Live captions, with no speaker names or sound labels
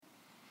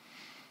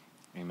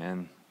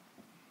Amen.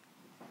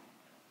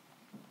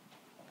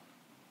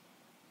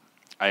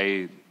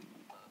 I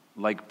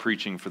like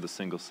preaching for the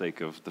single sake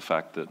of the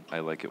fact that I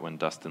like it when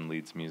Dustin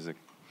leads music.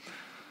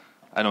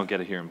 I don't get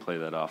to hear him play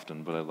that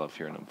often, but I love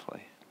hearing him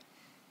play.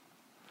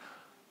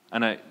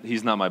 And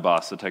he's not my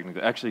boss, so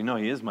technically... Actually, no,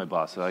 he is my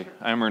boss, so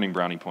I'm earning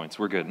brownie points.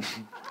 We're good.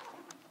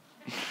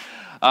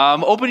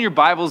 Open your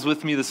Bibles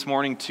with me this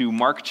morning to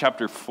Mark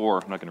chapter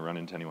 4. I'm not going to run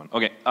into anyone.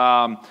 Okay.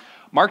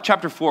 Mark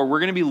chapter 4, we're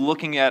going to be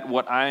looking at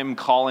what I'm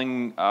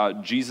calling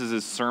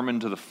Jesus' sermon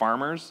to the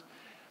farmers.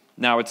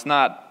 Now, it's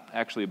not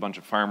actually a bunch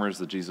of farmers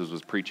that Jesus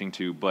was preaching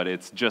to, but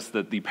it's just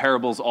that the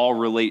parables all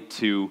relate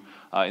to,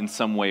 in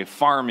some way,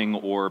 farming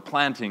or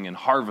planting and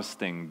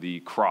harvesting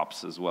the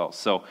crops as well.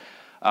 So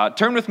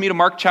turn with me to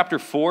Mark chapter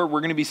 4. We're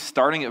going to be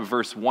starting at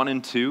verse 1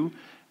 and 2,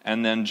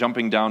 and then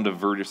jumping down to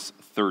verse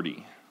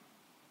 30.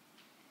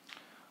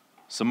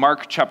 So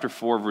Mark chapter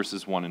 4,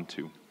 verses 1 and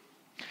 2.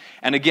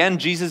 And again,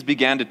 Jesus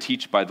began to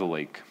teach by the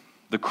lake.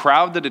 The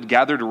crowd that had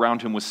gathered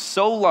around him was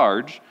so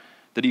large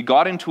that he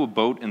got into a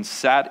boat and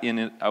sat in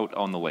it out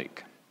on the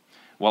lake,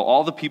 while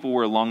all the people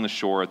were along the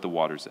shore at the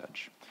water's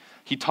edge.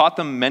 He taught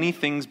them many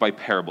things by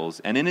parables,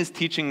 and in his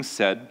teaching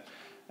said,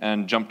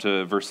 and jump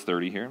to verse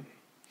 30 here.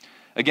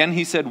 Again,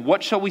 he said,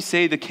 "What shall we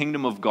say the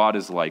kingdom of God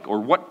is like, or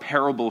what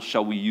parable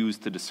shall we use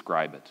to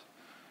describe it?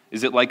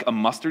 Is it like a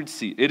mustard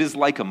seed? It is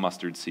like a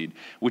mustard seed,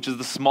 which is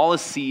the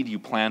smallest seed you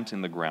plant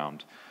in the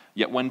ground.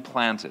 Yet when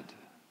planted,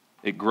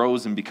 it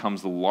grows and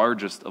becomes the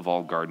largest of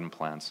all garden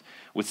plants,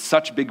 with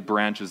such big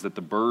branches that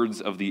the birds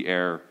of the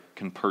air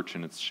can perch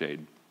in its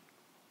shade."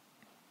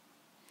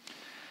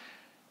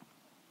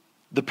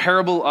 The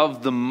parable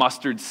of the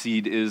mustard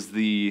seed is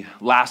the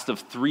last of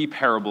three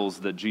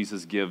parables that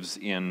Jesus gives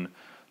in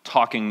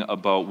talking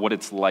about what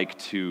it's like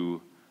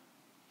to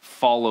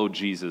follow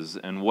Jesus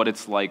and what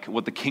it's like,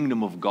 what the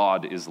kingdom of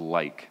God is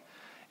like.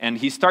 And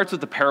he starts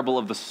with the parable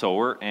of the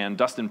sower, and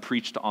Dustin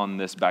preached on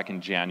this back in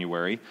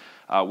January,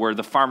 where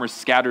the farmer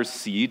scatters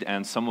seed,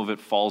 and some of it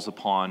falls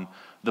upon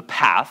the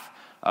path,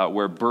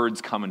 where birds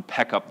come and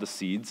peck up the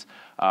seeds.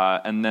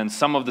 And then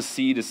some of the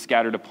seed is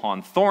scattered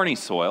upon thorny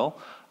soil,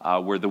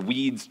 where the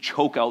weeds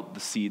choke out the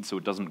seed so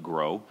it doesn't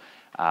grow.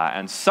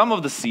 And some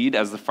of the seed,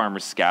 as the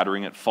farmer's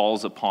scattering it,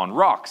 falls upon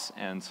rocks,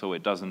 and so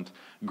it doesn't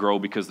grow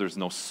because there's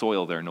no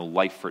soil there, no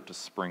life for it to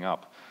spring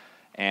up.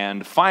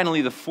 And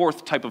finally, the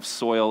fourth type of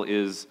soil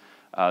is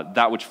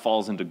that which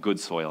falls into good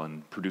soil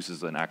and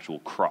produces an actual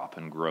crop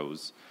and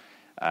grows.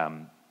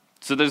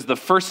 So there's the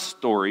first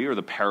story, or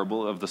the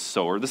parable of the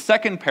sower. The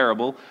second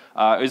parable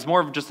is more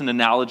of just an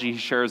analogy he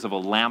shares of a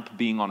lamp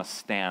being on a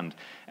stand,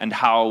 and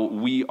how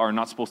we are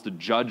not supposed to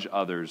judge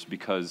others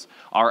because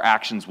our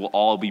actions will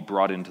all be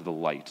brought into the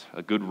light.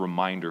 A good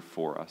reminder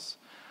for us.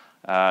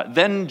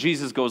 Then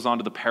Jesus goes on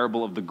to the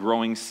parable of the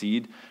growing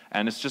seed,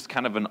 and it's just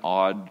kind of an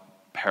odd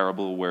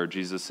parable where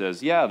Jesus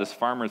says, yeah, this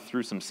farmer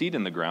threw some seed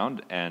in the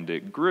ground, and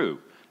it grew.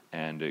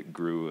 And it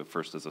grew at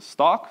first as a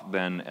stalk,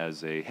 then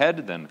as a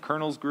head, then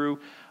kernels grew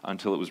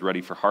until it was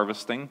ready for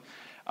harvesting.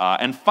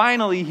 And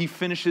finally, he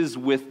finishes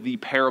with the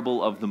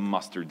parable of the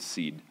mustard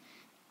seed.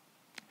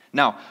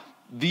 Now,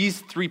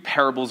 these three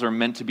parables are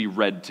meant to be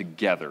read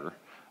together.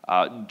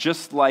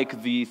 Just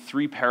like the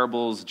three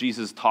parables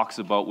Jesus talks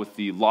about with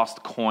the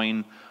lost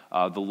coin,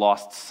 the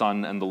lost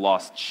son, and the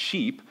lost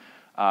sheep,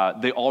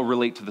 they all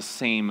relate to the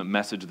same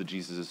message that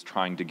Jesus is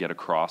trying to get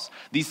across.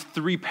 These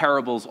three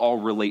parables all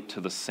relate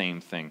to the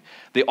same thing.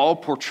 They all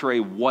portray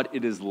what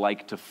it is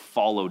like to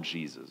follow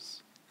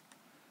Jesus.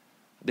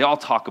 They all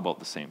talk about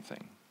the same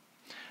thing.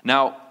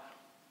 Now,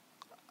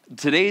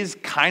 today's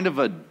kind of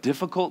a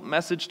difficult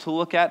message to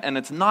look at, and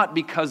it's not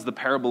because the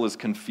parable is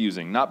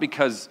confusing, not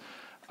because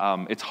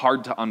it's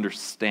hard to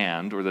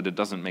understand or that it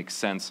doesn't make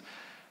sense,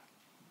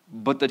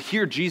 but that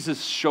here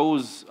Jesus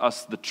shows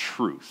us the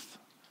truth.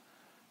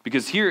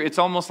 Because here, it's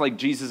almost like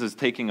Jesus is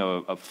taking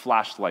a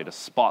flashlight, a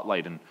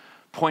spotlight, and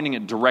pointing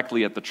it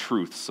directly at the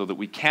truth so that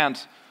we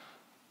can't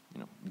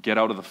get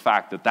out of the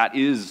fact that that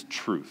is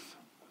truth.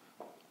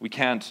 We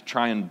can't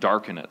try and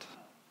darken it.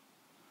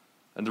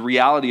 And the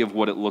reality of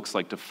what it looks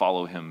like to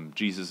follow him,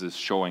 Jesus is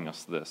showing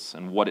us this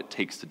and what it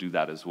takes to do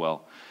that as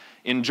well.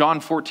 In John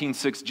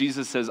 14:6,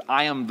 Jesus says,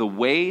 "I am the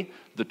way,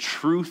 the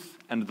truth,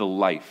 and the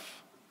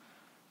life."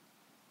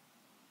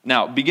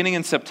 Now, beginning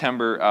in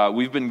September,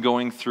 we've been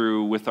going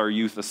through with our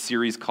youth a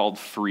series called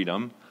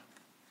Freedom.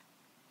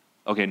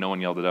 Okay, no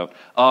one yelled it out.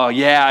 Oh,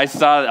 yeah, I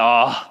saw it.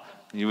 Oh,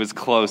 it was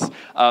close.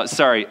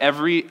 Sorry,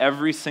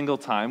 every single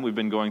time we've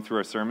been going through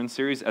our sermon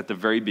series, at the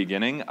very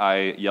beginning,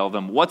 I yell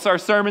them, "What's our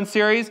sermon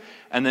series?"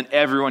 And then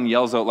everyone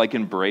yells out like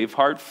in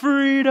Braveheart,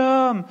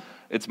 "Freedom!"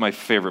 It's my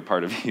favorite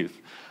part of youth.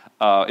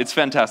 It's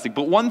fantastic.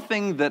 But one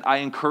thing that I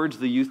encourage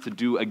the youth to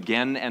do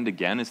again and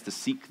again is to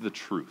seek the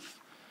truth.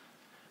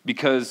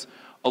 Because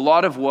a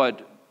lot of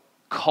what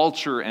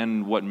culture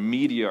and what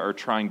media are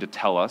trying to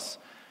tell us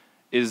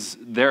is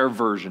their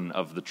version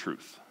of the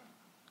truth.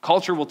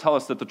 Culture will tell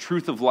us that the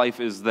truth of life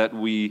is that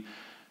we,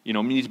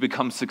 need to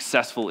become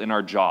successful in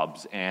our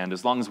jobs, and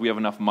as long as we have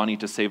enough money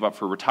to save up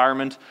for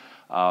retirement,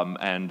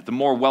 and the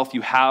more wealth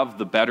you have,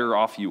 the better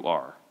off you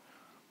are.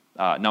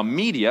 Now,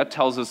 media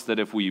tells us that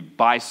if we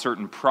buy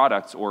certain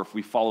products or if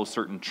we follow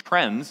certain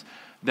trends,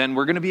 then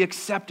we're going to be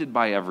accepted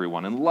by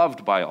everyone and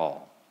loved by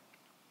all.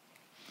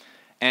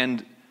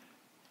 And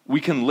we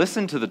can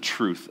listen to the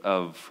truth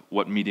of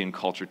what media and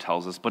culture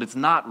tells us, but it's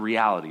not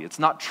reality. It's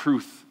not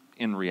truth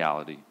in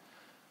reality.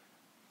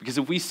 Because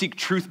if we seek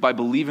truth by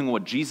believing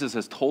what Jesus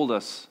has told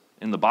us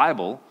in the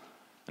Bible,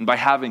 and by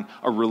having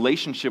a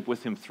relationship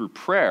with him through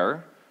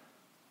prayer,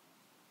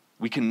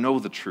 we can know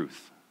the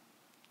truth.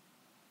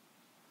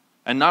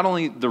 And not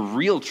only the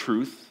real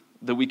truth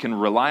that we can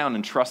rely on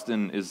and trust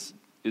in is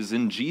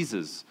in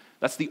Jesus.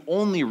 That's the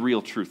only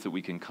real truth that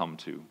we can come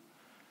to.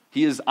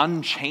 He is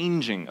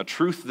unchanging, a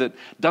truth that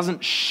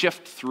doesn't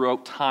shift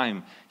throughout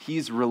time.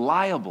 He's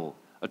reliable,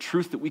 a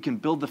truth that we can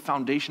build the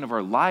foundation of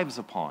our lives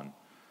upon.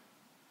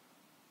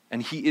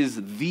 And he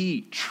is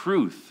the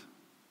truth,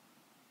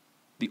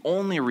 the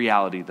only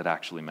reality that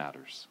actually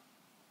matters.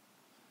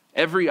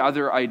 Every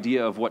other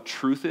idea of what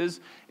truth is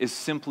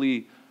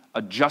simply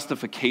a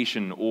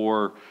justification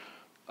or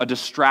a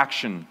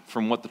distraction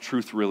from what the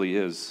truth really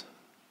is.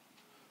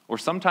 Or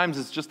sometimes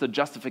it's just a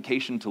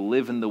justification to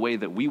live in the way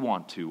that we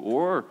want to,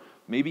 or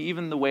maybe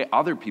even the way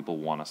other people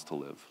want us to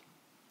live.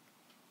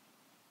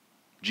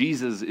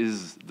 Jesus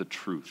is the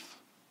truth.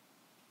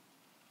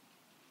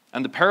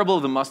 And the parable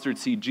of the mustard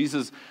seed,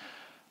 Jesus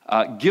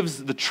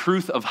gives the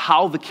truth of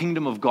how the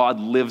kingdom of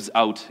God lives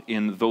out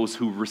in those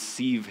who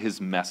receive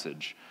his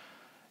message.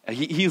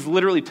 He's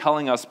literally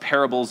telling us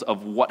parables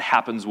of what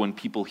happens when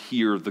people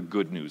hear the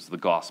good news, the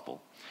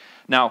gospel.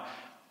 Now,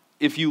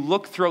 if you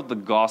look throughout the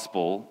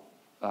gospel,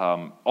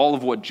 all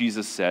of what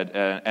Jesus said,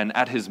 and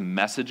at his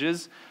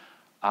messages,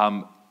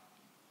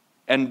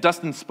 and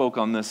Dustin spoke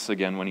on this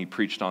again when he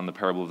preached on the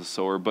parable of the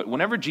sower, but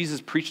whenever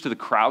Jesus preached to the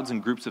crowds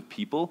and groups of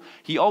people,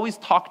 he always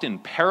talked in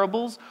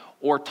parables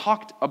or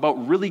talked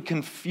about really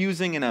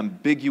confusing and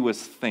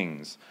ambiguous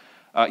things.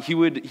 He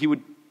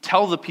would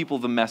tell the people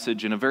the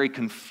message in a very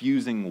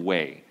confusing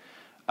way.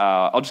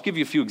 I'll just give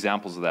you a few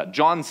examples of that.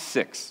 John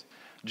 6,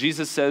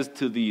 Jesus says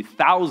to the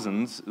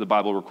thousands, the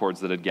Bible records,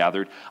 that had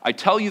gathered, "I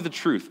tell you the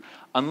truth,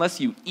 unless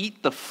you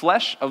eat the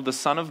flesh of the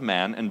Son of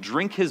Man and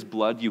drink his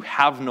blood, you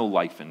have no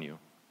life in you."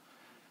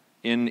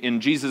 In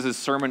Jesus'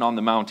 Sermon on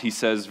the Mount, he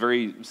says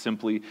very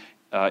simply,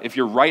 if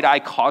your right eye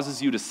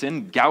causes you to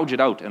sin, gouge it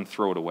out and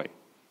throw it away.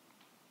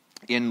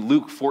 In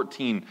Luke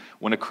 14,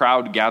 when a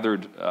crowd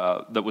gathered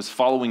that was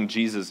following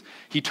Jesus,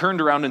 he turned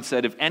around and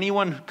said, "If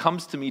anyone who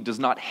comes to me does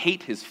not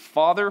hate his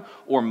father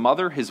or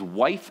mother, his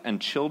wife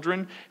and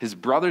children, his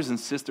brothers and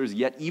sisters,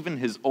 yet even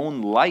his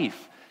own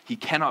life, he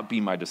cannot be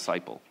my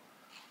disciple."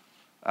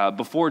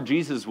 Before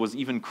Jesus was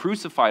even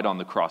crucified on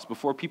the cross,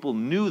 before people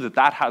knew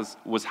that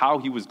was how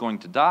he was going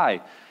to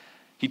die,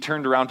 he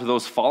turned around to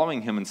those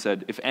following him and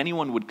said, "If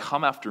anyone would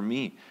come after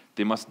me,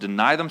 they must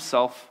deny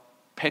themselves,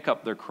 pick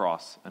up their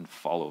cross, and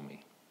follow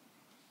me."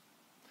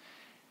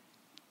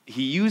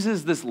 He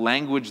uses this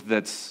language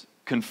that's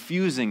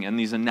confusing and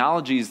these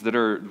analogies that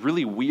are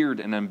really weird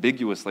and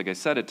ambiguous, like I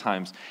said at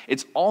times.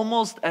 It's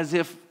almost as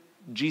if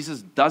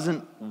Jesus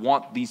doesn't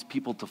want these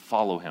people to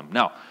follow him.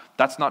 Now,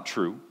 that's not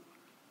true.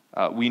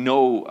 We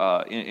know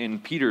in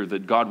Peter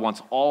that God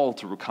wants all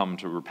to come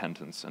to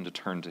repentance and to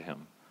turn to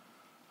him.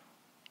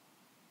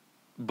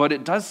 But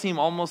it does seem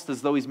almost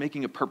as though he's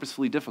making it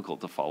purposefully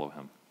difficult to follow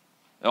him.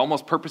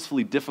 Almost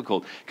purposefully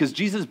difficult, because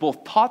Jesus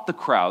both taught the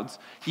crowds,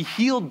 he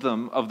healed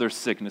them of their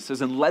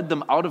sicknesses and led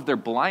them out of their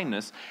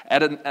blindness,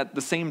 at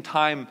the same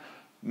time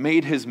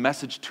made his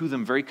message to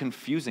them very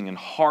confusing and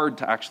hard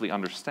to actually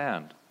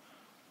understand.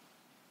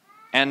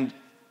 And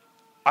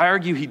I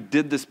argue he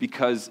did this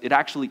because it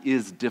actually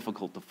is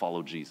difficult to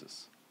follow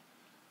Jesus.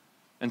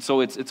 And so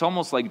it's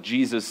almost like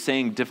Jesus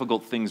saying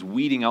difficult things,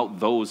 weeding out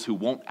those who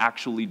won't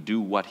actually do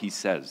what he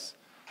says.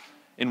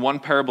 In one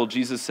parable,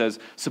 Jesus says,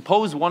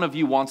 "Suppose one of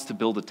you wants to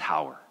build a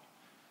tower.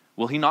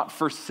 Will he not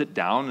first sit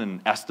down and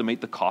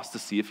estimate the cost to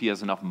see if he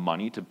has enough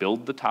money to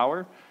build the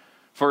tower?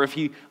 For if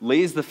he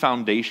lays the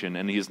foundation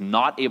and he is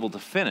not able to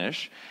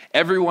finish,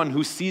 everyone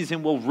who sees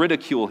him will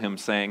ridicule him,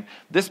 saying,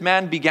 'This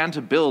man began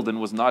to build and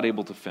was not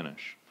able to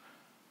finish.'"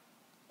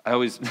 I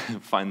always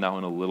find that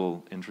one a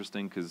little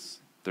interesting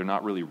because they're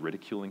not really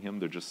ridiculing him.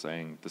 They're just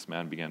saying, "This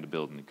man began to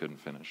build and he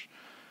couldn't finish."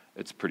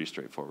 It's pretty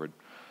straightforward.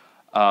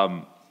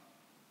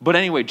 But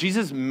anyway,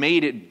 Jesus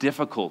made it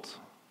difficult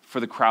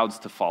for the crowds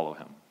to follow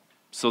him,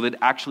 so they'd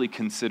actually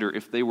consider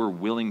if they were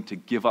willing to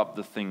give up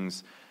the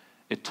things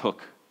it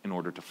took in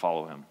order to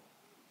follow him.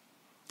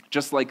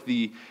 Just like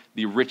the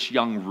rich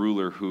young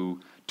ruler who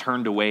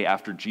turned away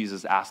after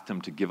Jesus asked him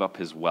to give up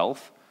his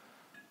wealth,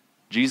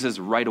 Jesus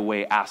right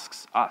away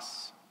asks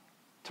us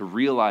to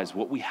realize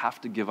what we have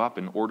to give up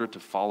in order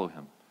to follow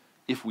him,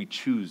 if we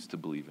choose to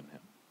believe in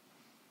him.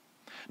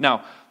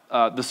 Now,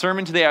 the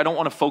sermon today, I don't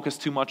want to focus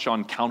too much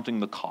on counting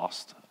the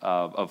cost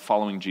of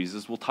following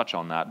Jesus. We'll touch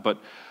on that.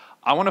 But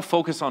I want to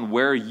focus on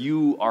where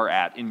you are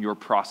at in your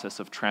process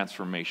of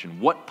transformation.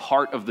 What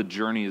part of the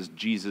journey is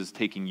Jesus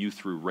taking you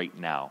through right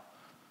now?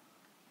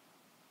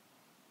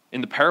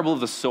 In the parable of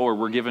the sower,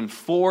 we're given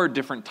 4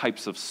 different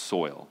types of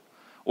soil,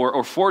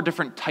 or 4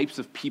 different types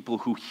of people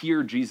who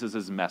hear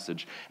Jesus'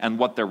 message and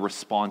what their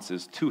response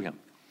is to him.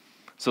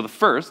 So the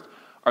first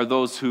are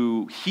those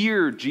who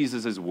hear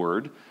Jesus'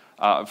 word,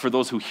 for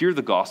those who hear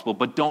the gospel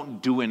but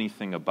don't do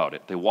anything about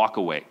it. They walk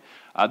away.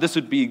 This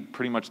would be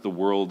pretty much the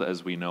world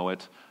as we know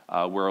it,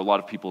 where a lot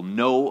of people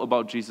know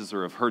about Jesus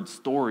or have heard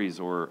stories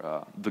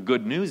or the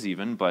good news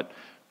even, but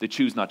they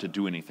choose not to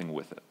do anything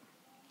with it.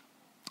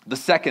 The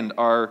second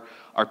are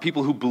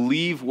people who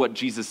believe what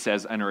Jesus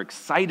says and are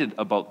excited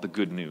about the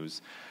good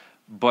news,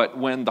 but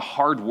when the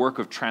hard work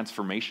of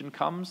transformation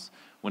comes,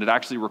 when it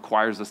actually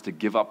requires us to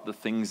give up the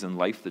things in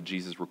life that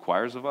Jesus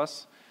requires of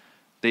us,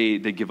 they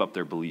give up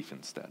their belief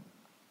instead.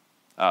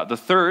 The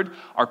third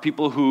are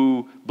people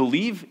who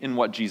believe in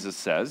what Jesus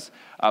says,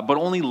 but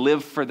only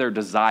live for their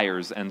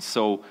desires, and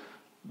so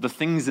the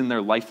things in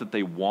their life that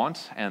they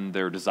want and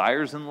their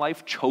desires in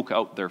life choke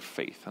out their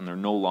faith, and they're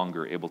no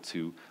longer able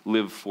to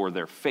live for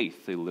their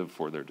faith. They live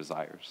for their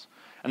desires.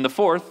 And the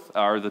fourth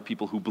are the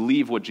people who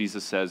believe what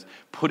Jesus says,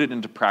 put it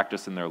into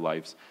practice in their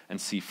lives, and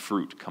see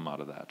fruit come out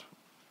of that.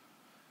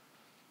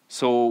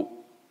 So,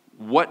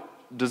 what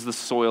does the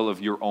soil of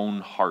your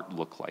own heart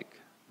look like?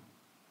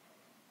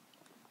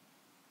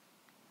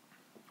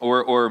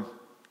 Or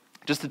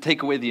just to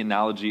take away the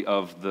analogy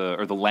of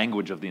the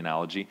language of the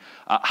analogy,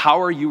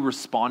 how are you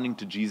responding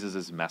to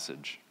Jesus'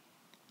 message?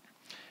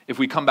 If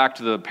we come back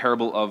to the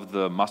parable of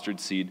the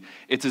mustard seed,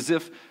 it's as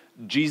if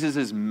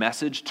Jesus'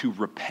 message to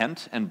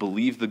repent and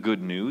believe the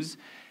good news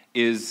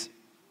is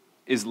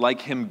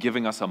like him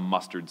giving us a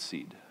mustard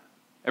seed.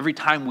 Every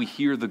time we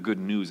hear the good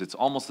news, it's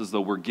almost as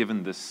though we're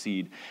given this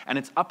seed, and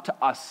it's up to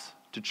us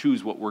to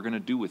choose what we're going to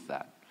do with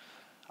that.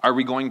 Are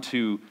we going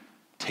to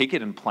take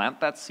it and plant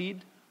that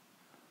seed?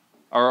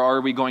 Or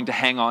are we going to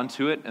hang on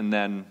to it and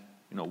then,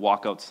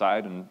 walk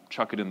outside and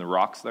chuck it in the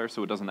rocks there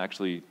so it doesn't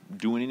actually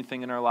do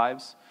anything in our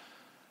lives?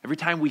 Every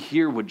time we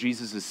hear what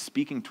Jesus is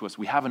speaking to us,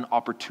 we have an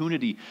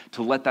opportunity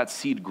to let that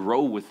seed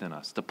grow within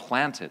us, to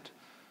plant it.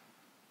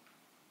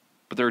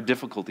 But there are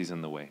difficulties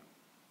in the way.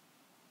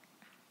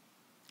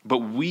 But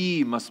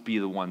we must be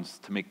the ones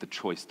to make the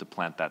choice to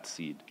plant that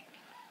seed.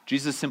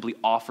 Jesus simply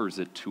offers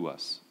it to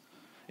us.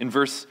 In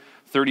verse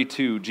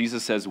 32,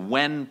 Jesus says,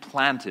 when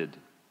planted,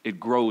 it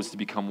grows to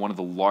become one of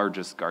the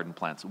largest garden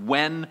plants.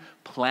 When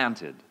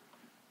planted.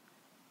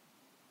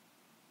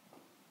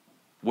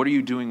 What are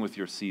you doing with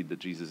your seed that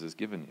Jesus has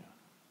given you?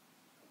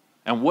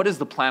 And what does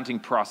the planting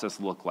process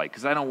look like?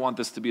 Because I don't want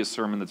this to be a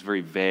sermon that's very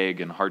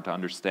vague and hard to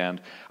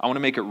understand. I want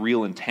to make it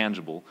real and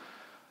tangible.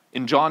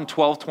 In John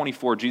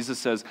 12:24, Jesus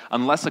says,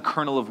 unless a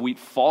kernel of wheat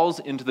falls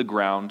into the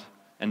ground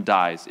and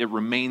dies, it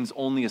remains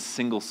only a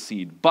single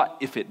seed. But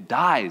if it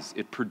dies,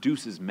 it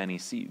produces many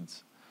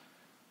seeds.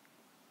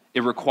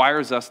 It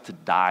requires us to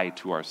die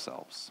to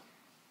ourselves.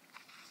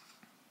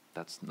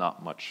 That's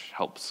not much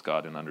help,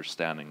 Scott, in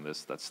understanding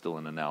this. That's still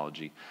an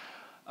analogy.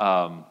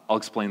 I'll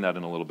explain that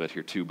in a little bit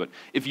here too. But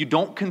if you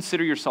don't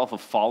consider yourself a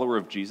follower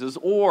of Jesus,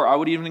 or I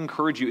would even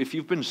encourage you, if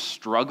you've been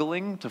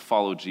struggling to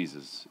follow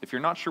Jesus, if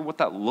you're not sure what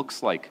that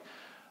looks like,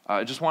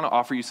 I just want to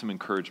offer you some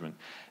encouragement.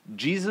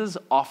 Jesus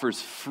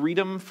offers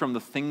freedom from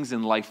the things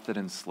in life that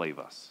enslave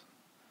us.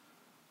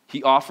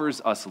 He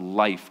offers us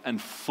life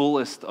and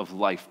fullest of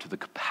life to the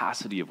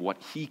capacity of what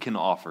he can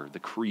offer, the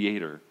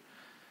Creator.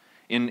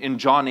 In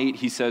John 8,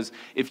 he says,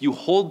 if you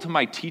hold to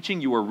my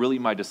teaching, you are really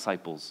my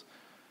disciples.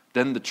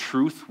 Then the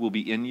truth will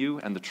be in you,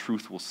 and the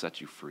truth will set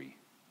you free.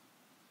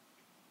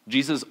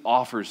 Jesus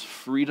offers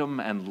freedom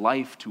and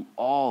life to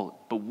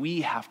all, but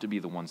we have to be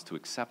the ones to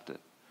accept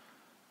it.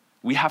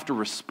 We have to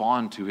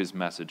respond to his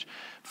message.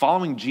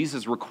 Following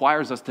Jesus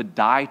requires us to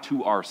die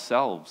to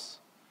ourselves.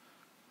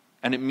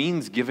 And it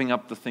means giving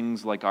up the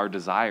things like our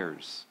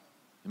desires.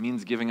 It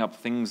means giving up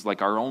things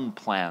like our own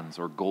plans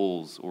or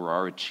goals or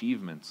our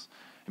achievements.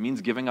 It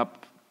means giving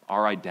up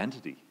our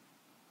identity.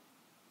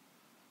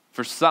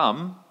 For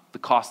some, the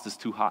cost is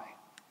too high.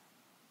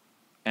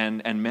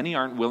 And many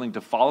aren't willing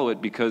to follow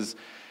it because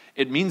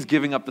it means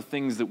giving up the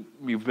things that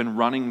we've been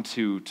running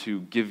to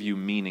give you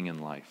meaning in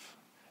life.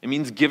 It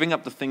means giving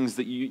up the things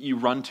that you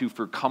run to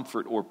for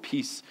comfort or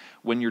peace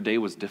when your day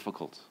was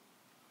difficult.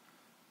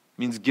 It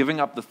means giving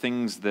up the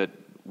things that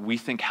we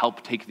think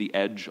help take the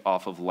edge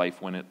off of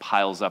life when it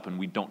piles up and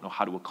we don't know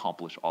how to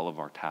accomplish all of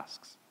our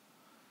tasks.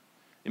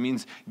 It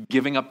means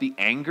giving up the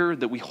anger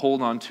that we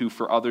hold on to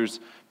for others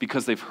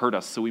because they've hurt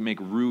us, so we make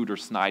rude or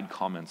snide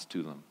comments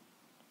to them.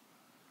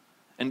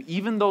 And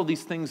even though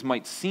these things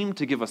might seem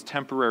to give us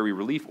temporary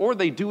relief, or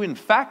they do in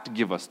fact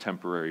give us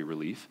temporary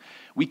relief,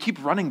 we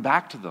keep running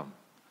back to them.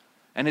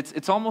 And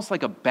it's almost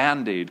like a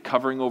Band-Aid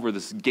covering over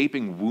this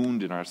gaping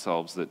wound in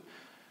ourselves that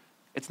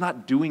it's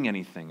not doing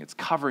anything. It's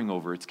covering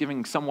over. It's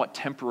giving somewhat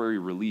temporary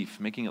relief,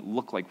 making it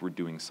look like we're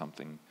doing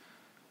something.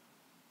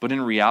 But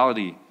in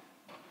reality,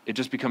 it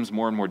just becomes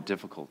more and more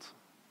difficult.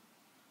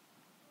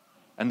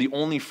 And the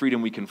only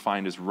freedom we can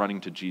find is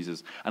running to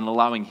Jesus and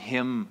allowing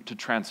him to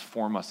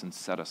transform us and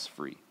set us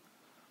free.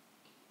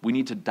 We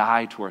need to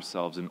die to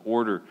ourselves in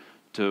order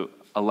to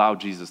allow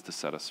Jesus to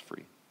set us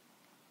free.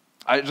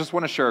 I just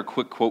want to share a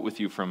quick quote with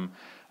you from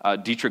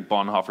Dietrich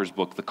Bonhoeffer's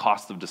book, The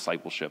Cost of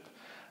Discipleship.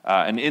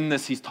 And in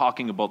this, he's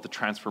talking about the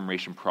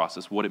transformation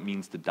process, what it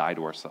means to die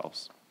to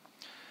ourselves.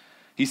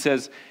 He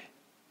says,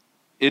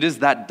 "It is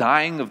that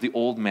dying of the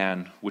old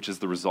man which is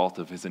the result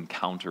of his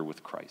encounter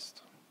with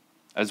Christ.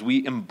 As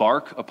we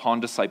embark upon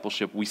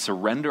discipleship, we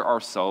surrender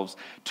ourselves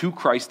to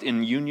Christ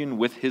in union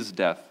with his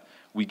death.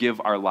 We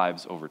give our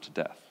lives over to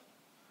death.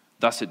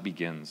 Thus it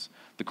begins.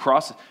 The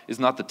cross is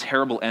not the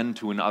terrible end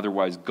to an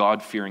otherwise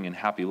God-fearing and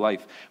happy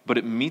life, but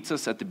it meets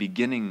us at the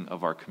beginning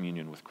of our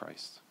communion with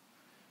Christ.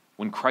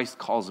 When Christ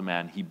calls a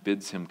man, he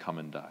bids him come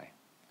and die.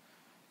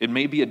 It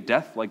may be a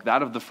death like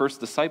that of the first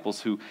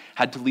disciples who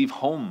had to leave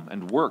home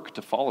and work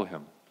to follow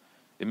him.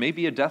 It may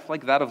be a death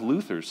like that of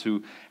Luther's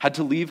who had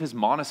to leave his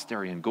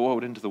monastery and go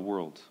out into the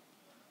world.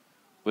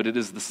 But it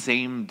is the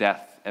same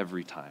death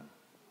every time.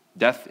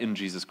 Death in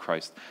Jesus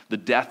Christ, the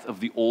death of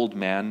the old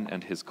man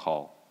and his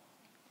call.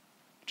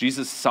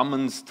 Jesus'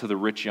 summons to the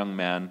rich young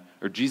man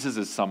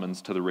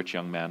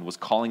was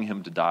calling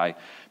him to die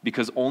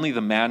because only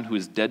the man who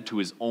is dead to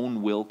his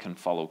own will can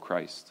follow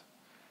Christ.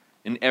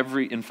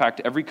 In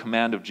fact, every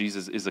command of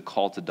Jesus is a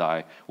call to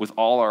die with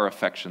all our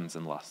affections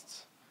and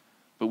lusts.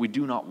 But we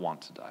do not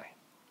want to die.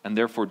 And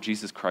therefore,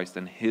 Jesus Christ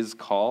and his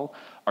call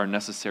are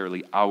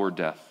necessarily our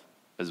death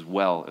as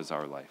well as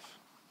our life.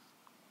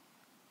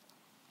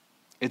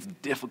 It's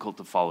difficult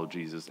to follow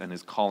Jesus and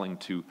his calling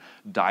to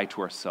die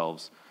to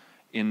ourselves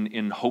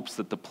in hopes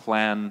that the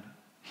plan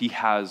he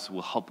has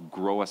will help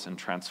grow us and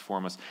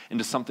transform us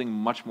into something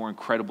much more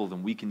incredible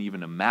than we can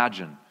even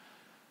imagine.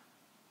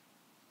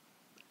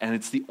 And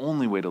it's the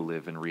only way to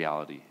live in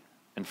reality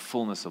and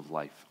fullness of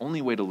life,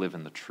 only way to live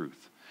in the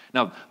truth.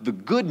 Now, the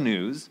good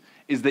news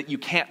is that you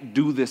can't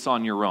do this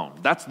on your own.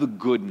 That's the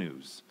good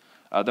news.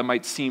 That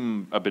might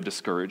seem a bit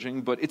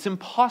discouraging, but it's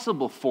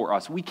impossible for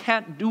us. We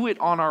can't do it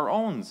on our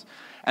own.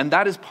 And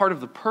that is part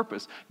of the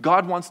purpose.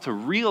 God wants to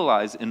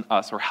realize in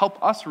us, or help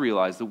us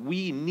realize, that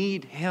we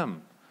need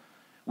him.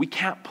 We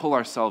can't pull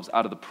ourselves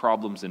out of the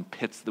problems and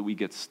pits that we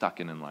get stuck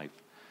in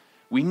life.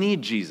 We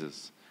need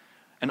Jesus.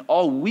 And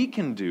all we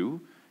can do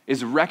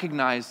is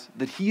recognize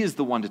that he is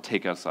the one to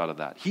take us out of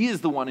that. He is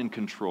the one in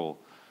control.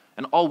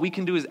 And all we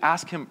can do is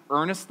ask him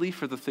earnestly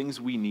for the things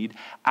we need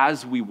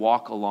as we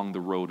walk along the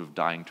road of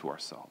dying to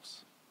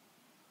ourselves.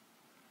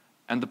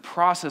 And the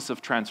process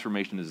of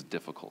transformation is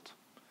difficult.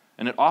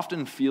 And it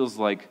often feels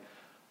like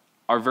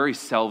our very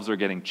selves are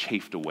getting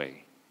chafed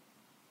away.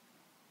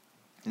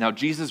 Now,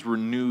 Jesus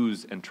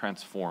renews and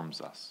transforms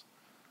us.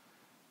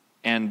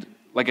 And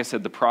like I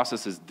said, the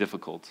process is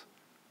difficult.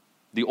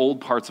 The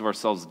old parts of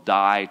ourselves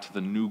die to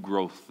the new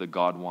growth that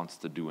God wants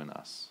to do in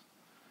us.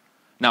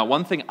 Now,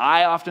 one thing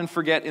I often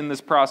forget in this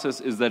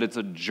process is that it's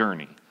a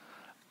journey.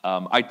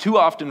 I too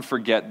often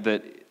forget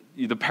that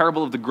the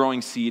parable of the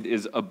growing seed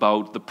is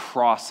about the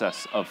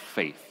process of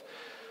faith.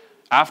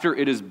 After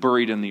it is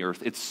buried in the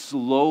earth, it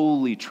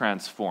slowly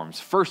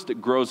transforms. First,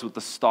 it grows with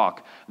the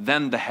stalk,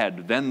 then the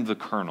head, then the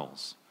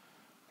kernels.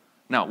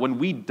 Now, when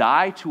we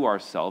die to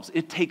ourselves,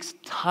 it takes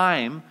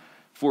time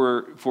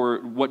for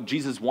what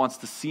Jesus wants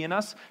to see in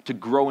us to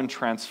grow and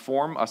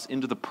transform us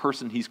into the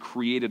person he's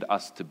created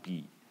us to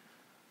be.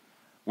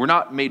 We're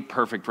not made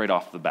perfect right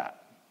off the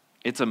bat.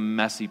 It's a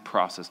messy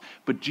process.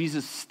 But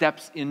Jesus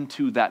steps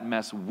into that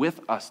mess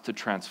with us to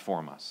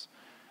transform us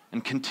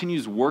and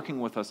continues working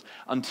with us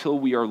until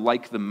we are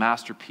like the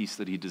masterpiece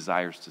that he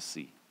desires to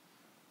see.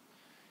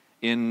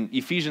 In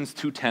Ephesians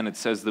 2:10, it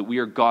says that we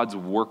are God's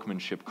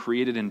workmanship,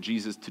 created in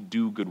Jesus to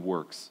do good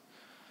works.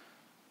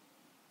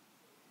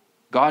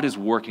 God is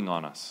working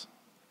on us.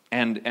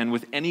 And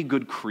with any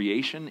good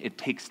creation, it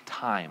takes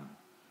time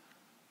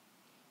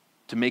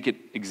to make it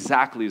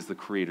exactly as the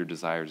Creator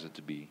desires it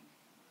to be.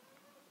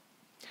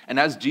 And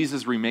as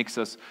Jesus remakes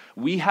us,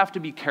 we have to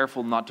be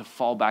careful not to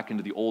fall back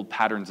into the old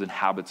patterns and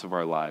habits of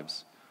our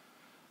lives.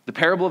 The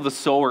parable of the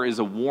sower is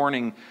a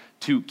warning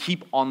to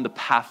keep on the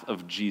path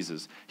of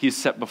Jesus he has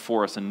set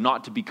before us and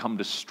not to become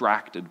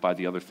distracted by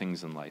the other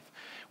things in life.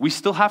 We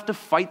still have to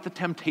fight the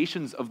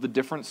temptations of the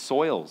different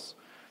soils.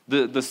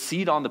 The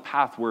seed on the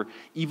path where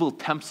evil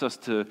tempts us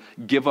to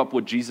give up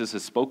what Jesus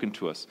has spoken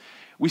to us.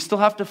 We still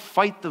have to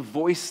fight the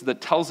voice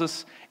that tells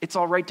us it's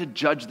all right to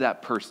judge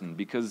that person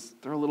because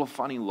they're a little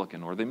funny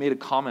looking or they made a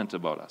comment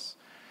about us.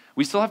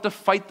 We still have to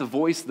fight the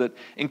voice that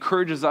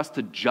encourages us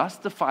to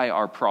justify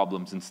our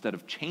problems instead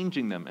of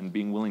changing them and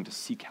being willing to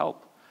seek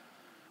help.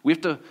 We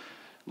have to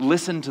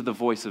listen to the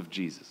voice of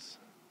Jesus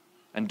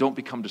and don't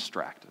become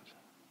distracted.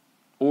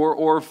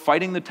 Or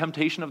fighting the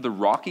temptation of the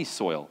rocky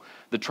soil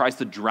that tries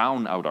to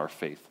drown out our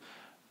faith.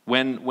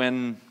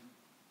 When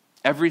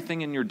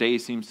everything in your day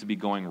seems to be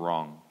going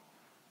wrong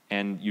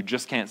and you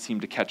just can't seem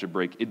to catch a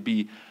break, it'd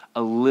be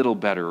a little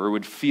better, or it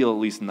would feel at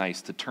least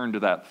nice to turn to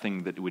that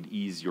thing that would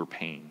ease your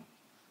pain.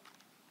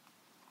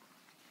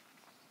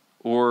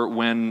 Or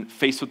when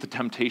faced with the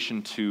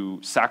temptation to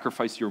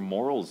sacrifice your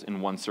morals in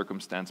one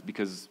circumstance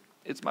because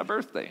it's my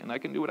birthday and I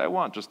can do what I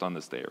want just on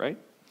this day, right?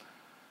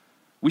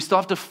 We still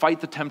have to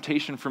fight the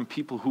temptation from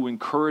people who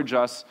encourage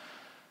us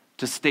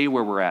to stay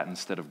where we're at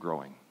instead of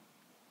growing.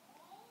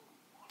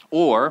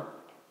 Or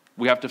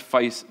we have to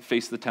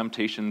face the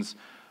temptations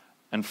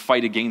and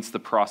fight against the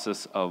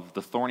process of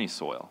the thorny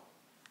soil.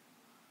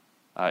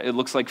 It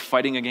looks like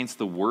fighting against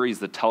the worries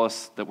that tell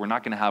us that we're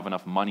not going to have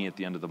enough money at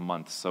the end of the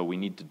month, so we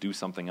need to do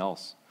something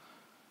else.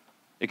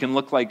 It can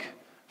look like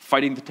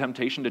fighting the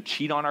temptation to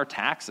cheat on our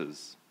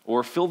taxes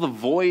or fill the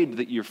void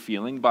that you're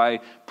feeling by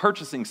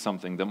purchasing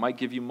something that might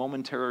give you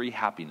momentary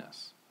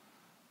happiness.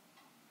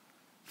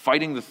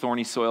 Fighting the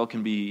thorny soil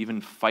can be even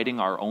fighting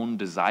our own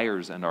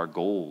desires and our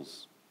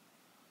goals,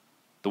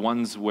 the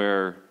ones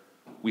where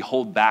we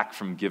hold back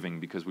from giving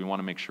because we want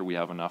to make sure we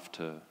have enough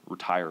to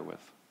retire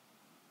with.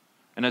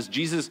 And as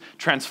Jesus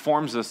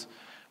transforms us,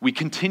 we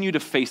continue to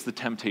face the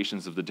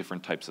temptations of the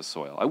different types of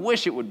soil. I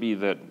wish it would be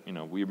that,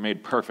 we're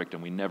made perfect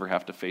and we never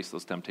have to face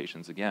those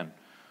temptations again.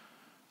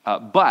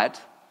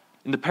 But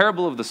in the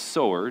parable of the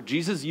sower,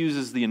 Jesus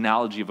uses the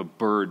analogy of a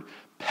bird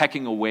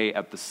pecking away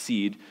at the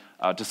seed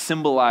to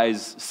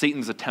symbolize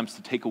Satan's attempts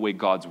to take away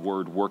God's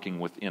word working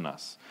within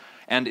us.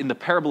 And in the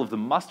parable of the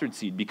mustard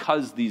seed,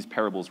 because these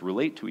parables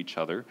relate to each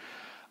other,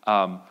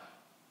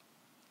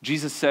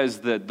 Jesus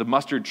says that the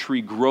mustard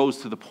tree grows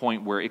to the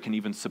point where it can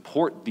even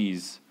support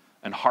these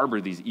and harbor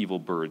these evil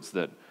birds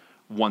that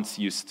once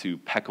used to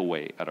peck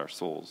away at our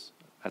souls,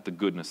 at the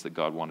goodness that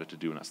God wanted to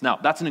do in us. Now,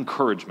 that's an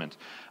encouragement,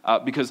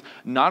 because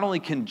not only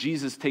can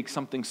Jesus take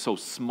something so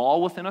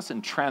small within us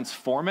and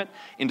transform it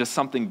into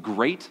something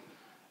great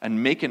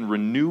and make and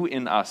renew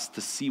in us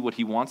to see what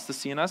he wants to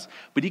see in us,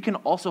 but he can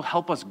also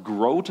help us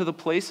grow to the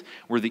place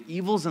where the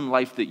evils in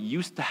life that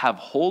used to have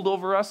hold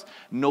over us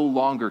no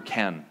longer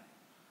can,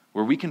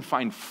 where we can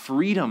find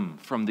freedom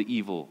from the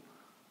evil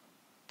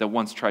that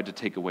once tried to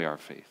take away our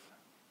faith.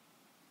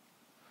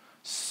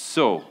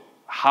 So,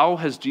 how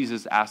has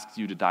Jesus asked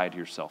you to die to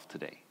yourself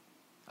today?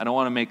 I don't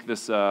want to make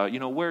this, where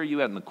are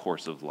you at in the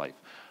course of life?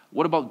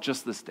 What about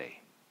just this day?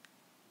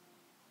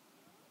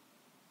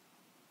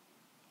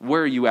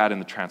 Where are you at in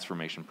the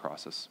transformation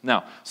process?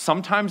 Now,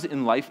 sometimes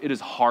in life it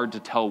is hard to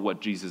tell what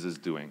Jesus is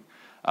doing.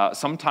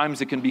 Sometimes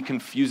it can be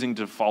confusing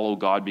to follow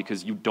God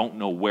because you don't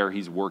know where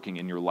he's working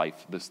in your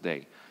life this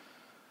day.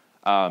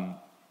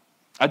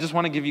 I just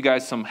want to give you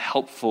guys some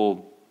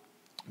helpful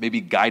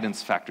maybe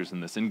guidance factors in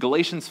this. In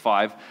Galatians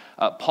 5,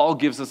 Paul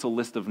gives us a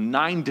list of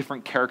 9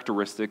 different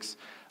characteristics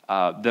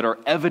that are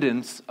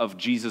evidence of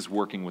Jesus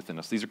working within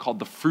us. These are called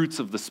the fruits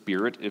of the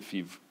Spirit, if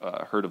you've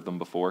heard of them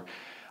before.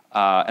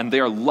 And they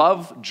are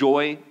love,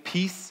 joy,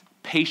 peace,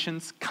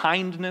 patience,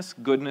 kindness,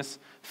 goodness,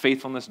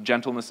 faithfulness,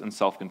 gentleness, and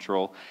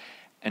self-control.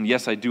 And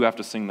yes, I do have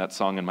to sing that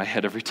song in my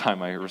head every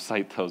time I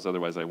recite those,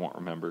 otherwise I won't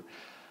remember.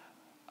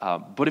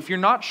 But if you're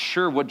not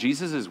sure what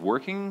Jesus is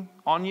working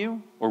on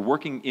you or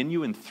working in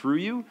you and through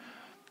you,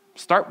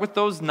 start with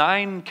those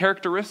 9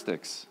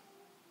 characteristics.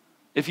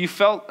 If you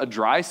felt a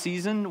dry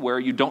season where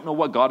you don't know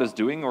what God is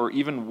doing or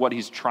even what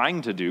he's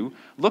trying to do,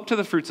 look to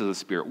the fruits of the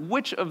Spirit.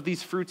 Which of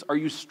these fruits are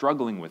you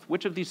struggling with?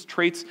 Which of these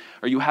traits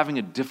are you having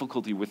a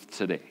difficulty with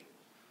today?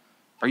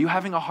 Are you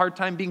having a hard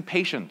time being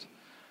patient?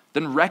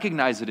 Then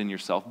recognize it in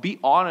yourself. Be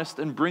honest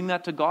and bring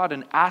that to God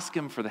and ask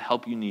him for the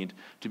help you need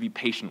to be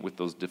patient with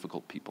those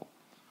difficult people.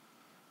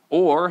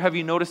 Or have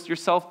you noticed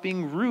yourself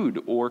being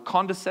rude or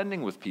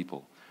condescending with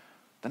people?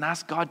 Then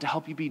ask God to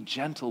help you be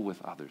gentle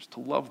with others, to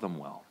love them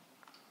well.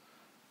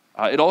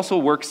 It also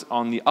works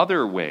on the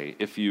other way,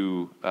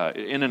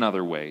 in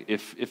another way,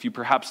 if you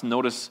perhaps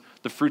notice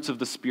the fruits of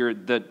the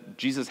Spirit that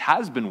Jesus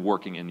has been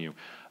working in you.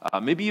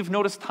 Maybe you've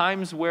noticed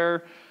times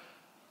where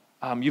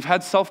you've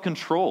had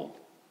self-control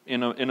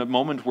in a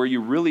moment where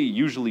you really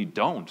usually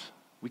don't.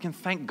 We can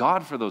thank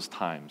God for those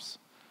times.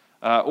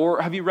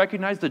 Or have you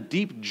recognized a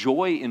deep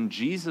joy in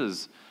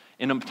Jesus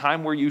in a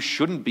time where you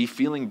shouldn't be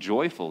feeling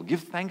joyful? Give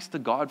thanks to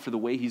God for the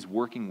way he's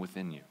working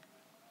within you.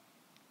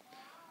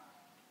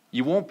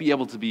 You won't be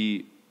able to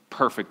be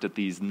perfect at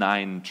these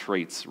 9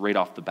 traits right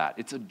off the bat.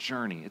 It's a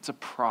journey. It's a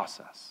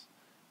process.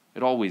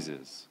 It always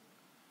is.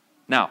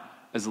 Now,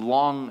 as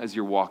long as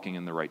you're walking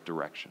in the right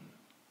direction,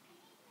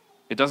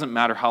 it doesn't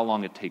matter how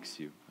long it takes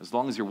you. As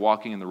long as you're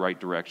walking in the right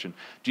direction,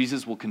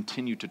 Jesus will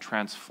continue to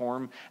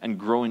transform and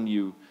grow in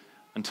you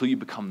until you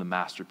become the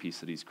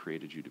masterpiece that he's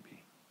created you to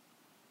be.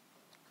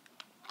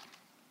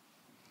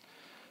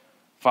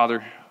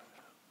 Father,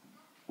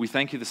 we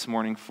thank you this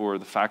morning for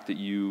the fact that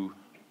you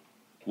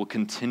will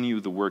continue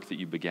the work that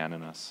you began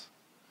in us.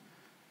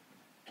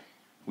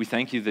 We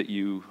thank you that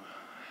you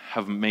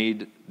have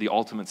made the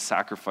ultimate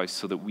sacrifice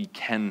so that we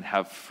can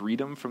have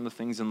freedom from the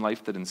things in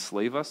life that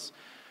enslave us.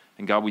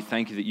 And God, we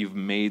thank you that you've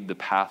made the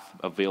path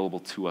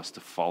available to us to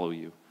follow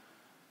you.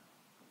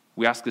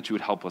 We ask that you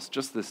would help us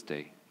just this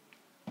day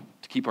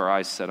to keep our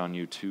eyes set on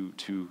you,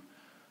 to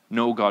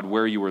know, God,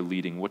 where you are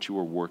leading, what you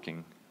are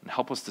working, and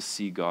help us to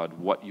see, God,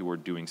 what you are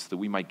doing so that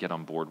we might get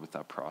on board with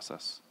that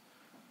process.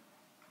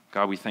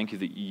 God, we thank you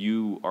that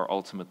you are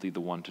ultimately the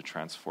one to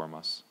transform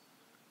us,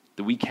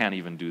 that we can't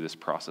even do this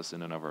process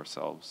in and of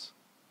ourselves.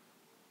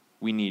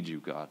 We need you,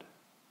 God.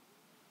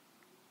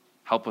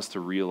 Help us to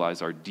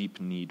realize our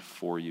deep need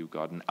for you,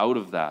 God, and out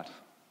of that,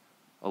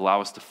 allow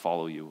us to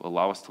follow you,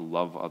 allow us to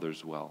love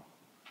others well.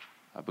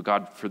 But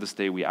God, for this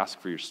day, we ask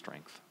for your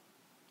strength.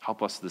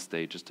 Help us this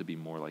day just to be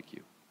more like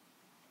you.